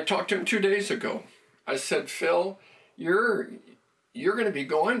 And I talked to him 2 days ago. I said, Phil, you're going to be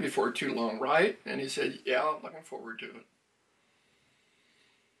going before too long, right? And he said, yeah, I'm looking forward to it.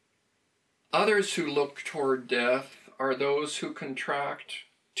 Others who look toward death are those who contract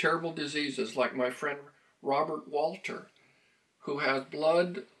terrible diseases, like my friend Robert Walter, who has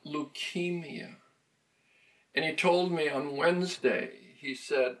blood leukemia. And he told me on Wednesday, he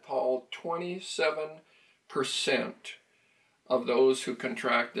said, Paul, 27% of those who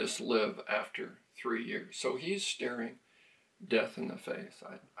contract this live after 3 years. So he's staring death in the face.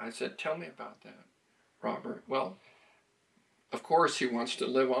 I said, tell me about that, Robert. Well, of course he wants to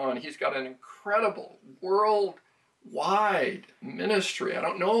live on. He's got an incredible worldwide ministry. I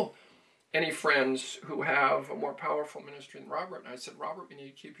don't know any friends who have a more powerful ministry than Robert. And I said, Robert, we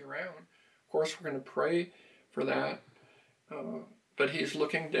need to keep you around. Of course, we're going to pray for that. But he's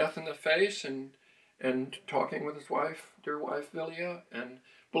looking death in the face and talking with his wife, dear wife, Vilia, and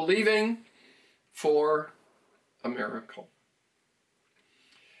believing for a miracle.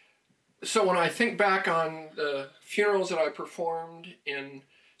 So when I think back on the funerals that I performed in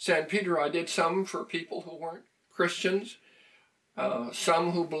San Pedro, I did some for people who weren't Christians,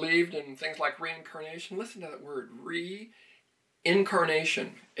 some who believed in things like reincarnation. Listen to that word,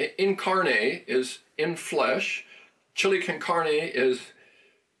 reincarnation. Incarne is in flesh. Chili con carne is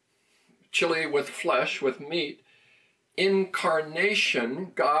chili with flesh, with meat.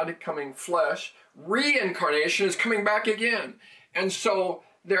 Incarnation, God coming flesh. Reincarnation is coming back again. And so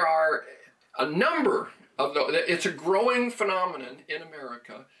there are a number of those. It's a growing phenomenon in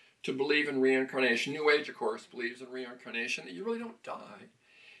America to believe in reincarnation. New Age, of course, believes in reincarnation, that you really don't die.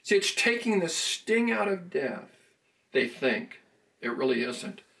 See, it's taking the sting out of death, they think. It really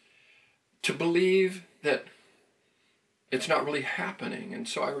isn't. To believe that it's not really happening. And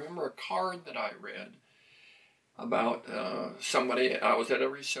so I remember a card that I read about somebody. I was at a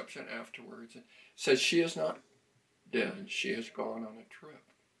reception afterwards. It says, she is not dead. She has gone on a trip.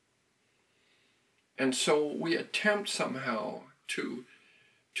 And so we attempt somehow to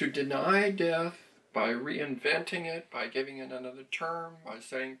deny death by reinventing it, by giving it another term, by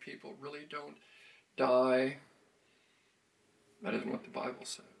saying people really don't die. That isn't what the Bible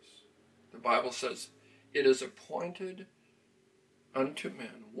says. The Bible says, it is appointed unto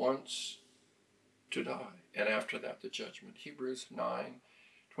men once to die, and after that the judgment. Hebrews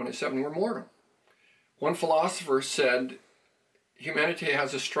 9:27, we're mortal. One philosopher said, humanity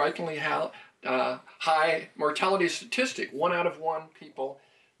has a strikingly high mortality statistic. 1 out of 1 people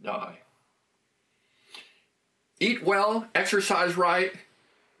die. Eat well, exercise right,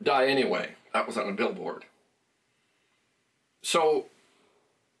 die anyway. That was on a billboard. So,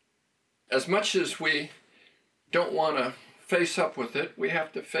 as much as we don't want to face up with it, we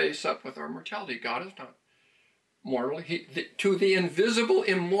have to face up with our mortality. God is not mortal. To the invisible,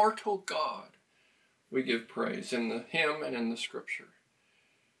 immortal God, we give praise in the hymn and in the scripture.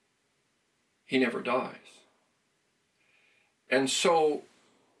 He never dies. And so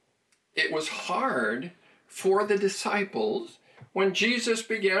it was hard for the disciples when Jesus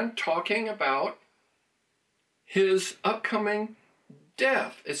began talking about his upcoming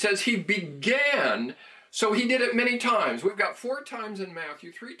death. It says he began, so he did it many times. We've got 4 times in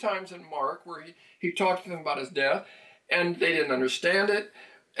Matthew, 3 times in Mark, where he talked to them about his death, and they didn't understand it.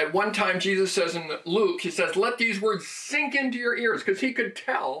 At one time, Jesus says in Luke, he says, let these words sink into your ears, because he could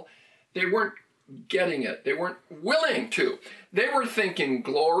tell they weren't getting it. They weren't willing to. They were thinking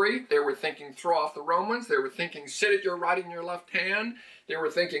glory. They were thinking throw off the Romans. They were thinking sit at your right and your left hand. They were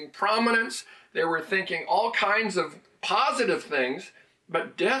thinking prominence. They were thinking all kinds of positive things,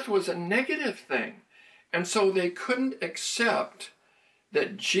 but death was a negative thing. And so they couldn't accept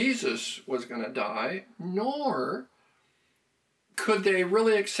that Jesus was going to die, nor could they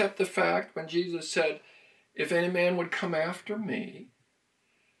really accept the fact when Jesus said, if any man would come after me,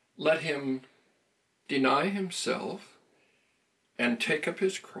 let him deny himself and take up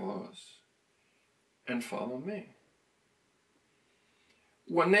his cross and follow me.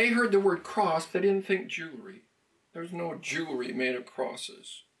 When they heard the word cross, they didn't think jewelry. There's no jewelry made of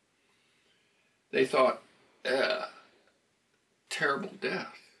crosses. They thought, terrible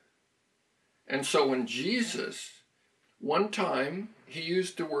death. And so when Jesus, one time, he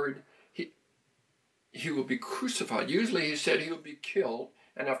used the word, he will be crucified. Usually he said he will be killed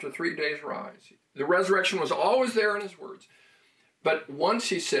and after 3 days rise. The resurrection was always there in his words. But once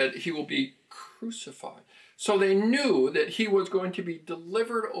he said he will be crucified. So they knew that he was going to be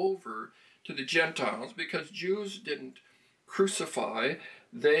delivered over to the Gentiles because Jews didn't crucify.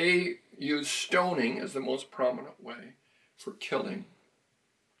 They used stoning as the most prominent way for killing.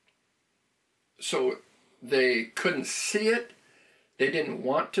 So they couldn't see it. They didn't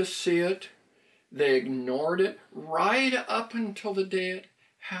want to see it. They ignored it right up until the day it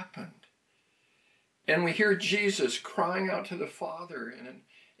happened. And we hear Jesus crying out to the Father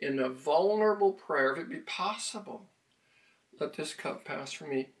in a vulnerable prayer, if it be possible, let this cup pass from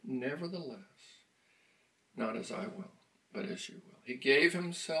me. Nevertheless, not as I will, but as you will. He gave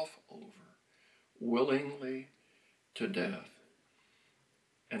himself over willingly to death.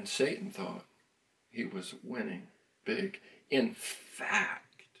 And Satan thought he was winning big. In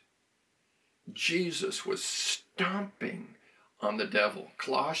fact, Jesus was stomping on the devil.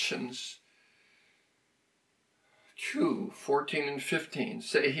 Colossians 2:14 and 15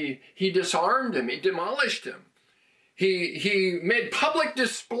 say he disarmed him, he demolished him. He made public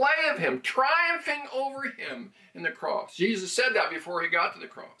display of him, triumphing over him in the cross. Jesus said that before he got to the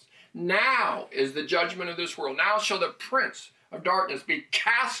cross. Now is the judgment of this world. Now shall the prince of darkness be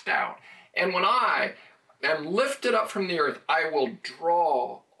cast out. And when I am lifted up from the earth, I will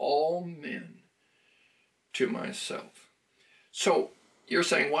draw all men to myself. So you're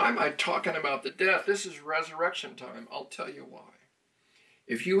saying, why am I talking about the death? This is resurrection time. I'll tell you why.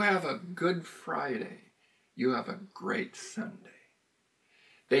 If you have a Good Friday, you have a great Sunday.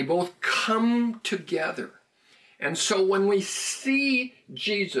 They both come together. And so when we see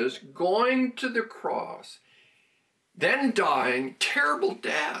Jesus going to the cross, then dying, terrible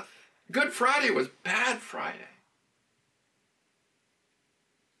death. Good Friday was bad Friday.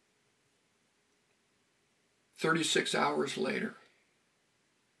 "36 hours later,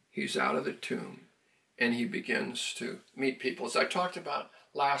 he's out of the tomb and he begins to meet people. As I talked about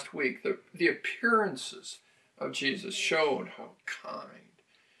last week, the appearances of Jesus showed how kind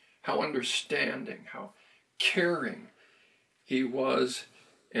how understanding, how caring he was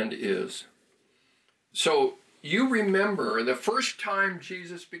and is. So you remember the first time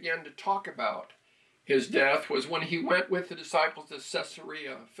Jesus began to talk about his death was when he went with the disciples to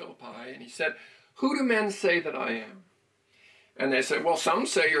Caesarea Philippi, and he said, "Who do men say that I am?" And they said, "Well, some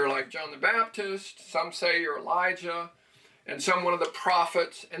say you're like John the Baptist, some say you're Elijah, and some one of the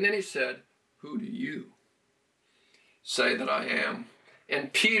prophets." And then he said, "Who do you say that I am?"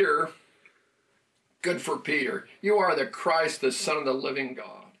 And Peter, good for Peter, "You are the Christ, the Son of the living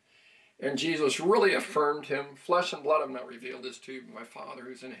God." And Jesus really affirmed him. "Flesh and blood have not revealed this to you, but my Father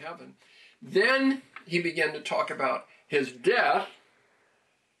who's in heaven." Then he began to talk about his death.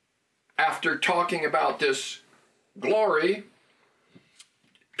 After talking about this glory,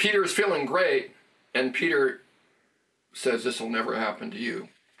 Peter's feeling great, and Peter says, "This will never happen to you."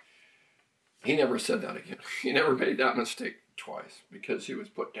 He never said that again. He never made that mistake twice because he was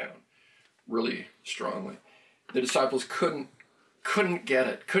put down really strongly. The disciples couldn't get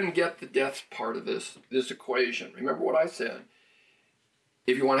it, couldn't get the death part of this equation. Remember what I said.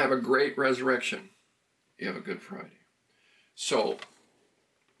 If you want to have a great resurrection, you have a Good Friday. So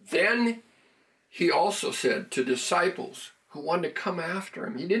then he also said to disciples who wanted to come after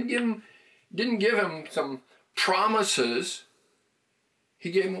him, he didn't give him some promises,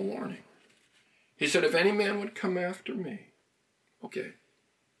 he gave him a warning. He said, "If any man would come after me, okay,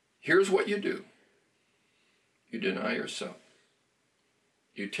 here's what you do. You deny yourself.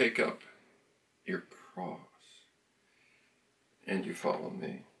 You take up your cross and you follow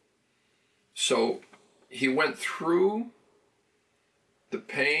me." So he went through the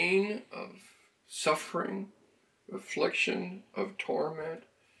pain of suffering, affliction, of torment,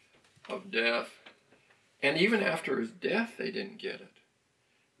 of death. And even after his death, they didn't get it.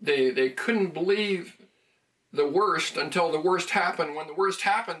 They couldn't believe the worst until the worst happened. When the worst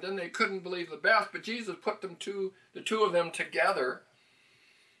happened, then they couldn't believe the best. But Jesus put the two of them together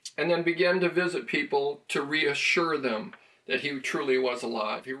and then began to visit people to reassure them that he truly was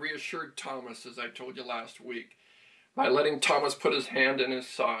alive. He reassured Thomas, as I told you last week, by letting Thomas put his hand in his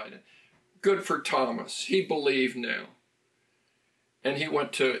side. Good for Thomas. He believed now. And he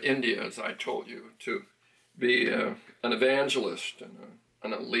went to India, as I told you, to be an evangelist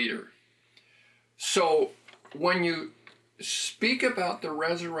and a leader. So when you speak about the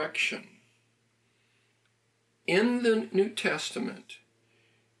resurrection in the New Testament,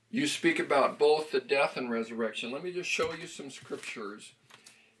 you speak about both the death and resurrection. Let me just show you some scriptures.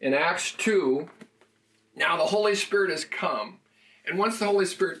 In Acts 2, now the Holy Spirit has come. And once the Holy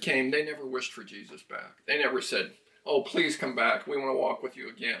Spirit came, they never wished for Jesus back. They never said, "Oh, please come back. We want to walk with you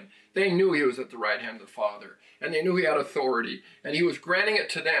again." They knew he was at the right hand of the Father. And they knew he had authority. And he was granting it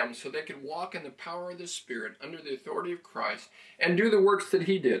to them so they could walk in the power of the Spirit under the authority of Christ and do the works that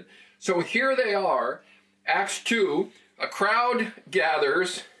he did. So here they are, Acts 2, a crowd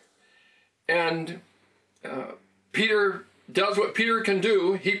gathers, and Peter does what Peter can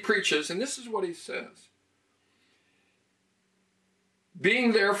do. He preaches, and this is what he says.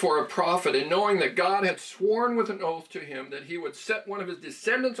 "Being therefore a prophet, and knowing that God had sworn with an oath to him that he would set one of his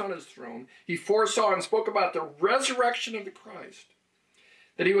descendants on his throne, he foresaw and spoke about the resurrection of the Christ,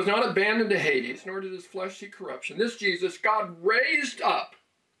 that he was not abandoned to Hades, nor did his flesh see corruption. This Jesus God raised up,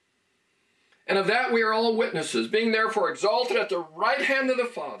 and of that we are all witnesses. Being therefore exalted at the right hand of the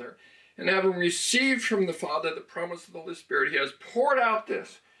Father, and having received from the Father the promise of the Holy Spirit, he has poured out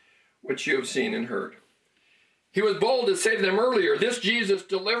this which you have seen and heard." He was bold to say to them earlier, "This Jesus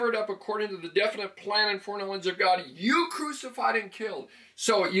delivered up according to the definite plan and foreknowledge of God, you crucified and killed."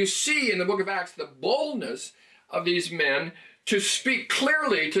 So you see in the book of Acts the boldness of these men to speak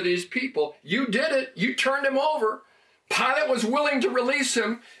clearly to these people. You did it. You turned him over. Pilate was willing to release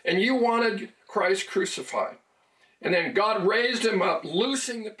him, and you wanted Christ crucified. And then God raised him up,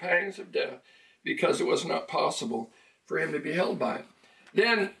 loosing the pangs of death, because it was not possible for him to be held by it.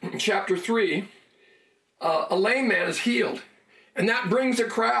 Then in chapter 3, a lame man is healed, and that brings a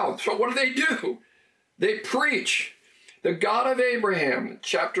crowd. So what do? They preach the God of Abraham,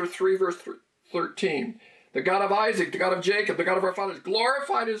 chapter 3, verse 13, the God of Isaac, the God of Jacob, the God of our fathers,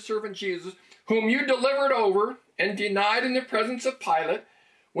 glorified his servant Jesus, whom you delivered over and denied in the presence of Pilate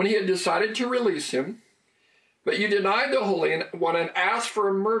when he had decided to release him. But you denied the Holy One and asked for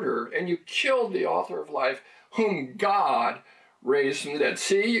a murderer, and you killed the author of life, whom God raised from the dead.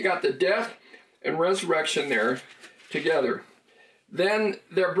 See, you got the death and resurrection there together. Then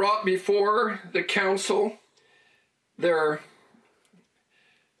they're brought before the council. They're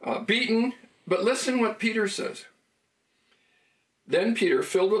beaten. But listen what Peter says. Then Peter,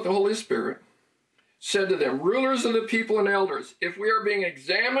 filled with the Holy Spirit, said to them, rulers of the people and elders, if we are being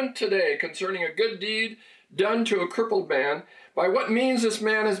examined today concerning a good deed done to a crippled man, by what means this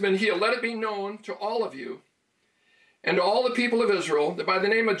man has been healed, let it be known to all of you and to all the people of Israel that by the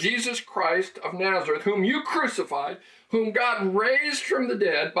name of Jesus Christ of Nazareth, whom you crucified, whom God raised from the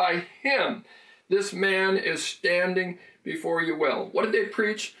dead, by him this man is standing before you well. What did they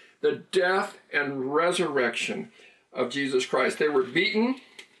preach? The death and resurrection of Jesus Christ. They were beaten.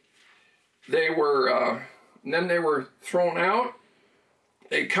 Then they were thrown out.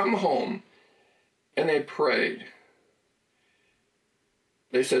 They come home and they prayed.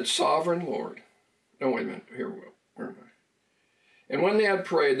 They said, Sovereign Lord. No, wait a minute. Where am I? And when they had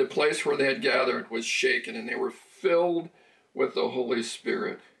prayed, the place where they had gathered was shaken, and they were filled with the Holy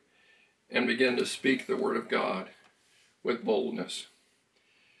Spirit and began to speak the word of God with boldness.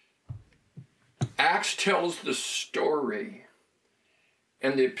 Acts tells the story,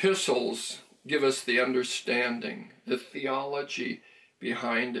 and the epistles give us the understanding, the theology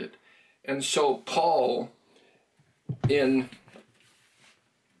behind it. And so Paul, in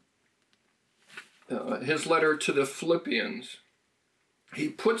his letter to the Philippians, he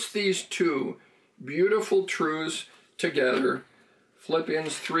puts these two beautiful truths together.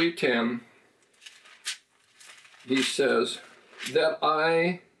 Philippians 3:10, he says, that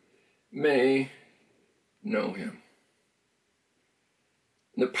I may know him,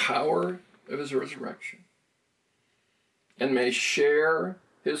 the power of his resurrection, and may share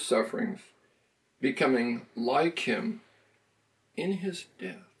his sufferings, becoming like him in his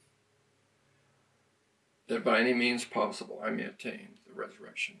death, that by any means possible I may attain the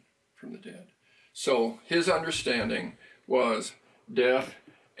resurrection from the dead. So his understanding was death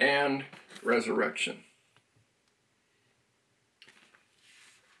and resurrection.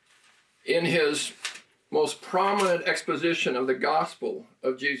 In his most prominent exposition of the gospel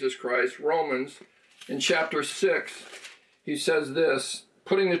of Jesus Christ, Romans, in chapter 6, he says this,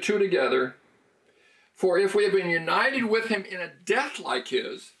 putting the two together, for if we have been united with him in a death like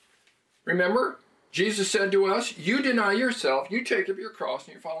his, remember, Jesus said to us, you deny yourself, you take up your cross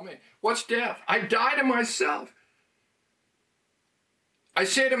and you follow me. What's death? I die to myself. I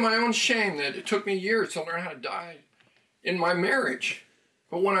say to my own shame that it took me years to learn how to die in my marriage.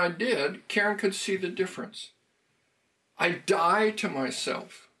 But when I did, Karen could see the difference. I die to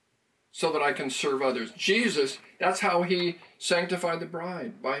myself so that I can serve others. Jesus, that's how he sanctified the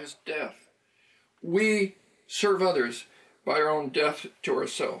bride, by his death. We serve others by our own death to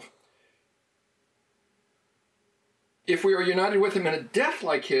ourselves. If we are united with him in a death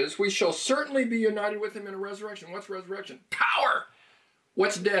like his, we shall certainly be united with him in a resurrection. What's resurrection? Power!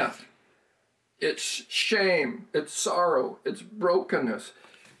 What's death? It's shame, it's sorrow, it's brokenness.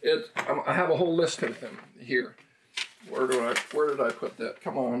 I have a whole list of them here. Where did I put that?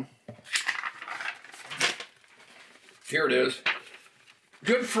 Come on. Here it is.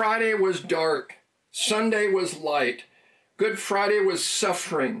 Good Friday was dark. Sunday was light. Good Friday was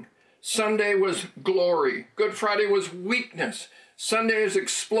suffering. Sunday was glory. Good Friday was weakness. Sunday is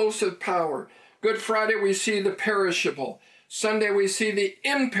explosive power. Good Friday we see the perishable. Sunday we see the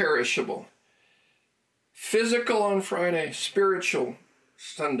imperishable. Physical on Friday, spiritual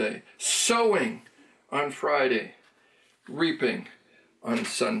Sunday. Sowing on Friday, reaping on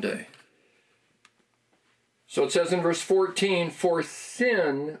Sunday. So it says in verse 14, for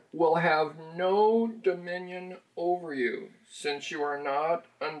sin will have no dominion over you, since you are not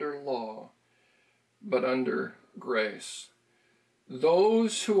under law, but under grace.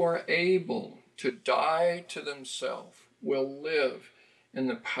 Those who are able to die to themselves will live in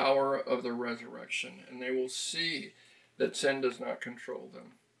the power of the resurrection, and they will see that sin does not control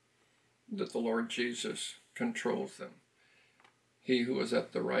them, that the Lord Jesus controls them. He who is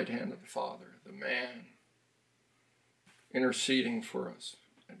at the right hand of the Father, the man interceding for us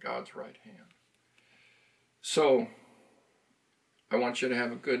at God's right hand. So, I want you to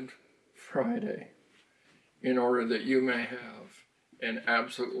have a good Friday in order that you may have an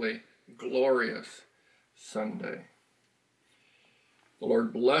absolutely glorious Sunday. The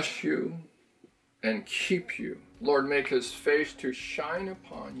Lord bless you and keep you. The Lord make his face to shine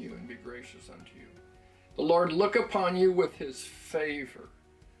upon you and be gracious unto you. The Lord look upon you with his favor,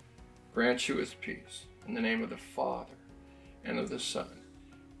 grant you his peace. In the name of the Father, and of the Son,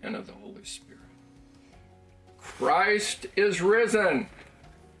 and of the Holy Spirit. Christ is risen.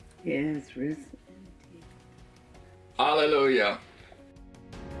 He is risen. Hallelujah.